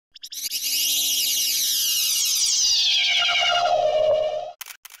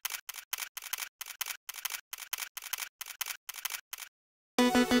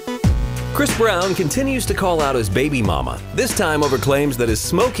Chris Brown continues to call out his baby mama, this time over claims that his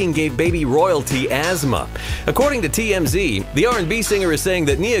smoking gave baby royalty asthma. According to TMZ, the R&B singer is saying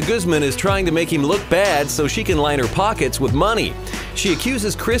that Nia Guzman is trying to make him look bad so she can line her pockets with money. She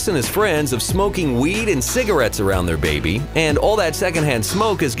accuses Chris and his friends of smoking weed and cigarettes around their baby, and all that secondhand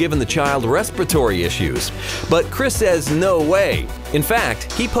smoke has given the child respiratory issues. But Chris says no way. In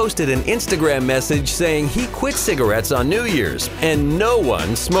fact, he posted an Instagram message saying he quit cigarettes on New Year's, and no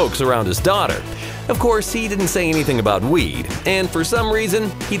one smokes around his daughter. Of course, he didn't say anything about weed, and for some reason,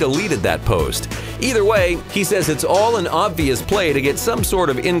 he deleted that post. Either way, he says it's all an obvious play to get some sort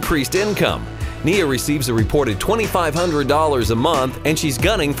of increased income. Nia receives a reported $2,500 a month, and she's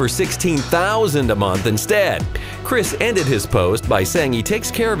gunning for $16,000 a month instead. Chris ended his post by saying he takes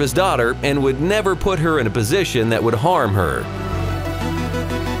care of his daughter and would never put her in a position that would harm her.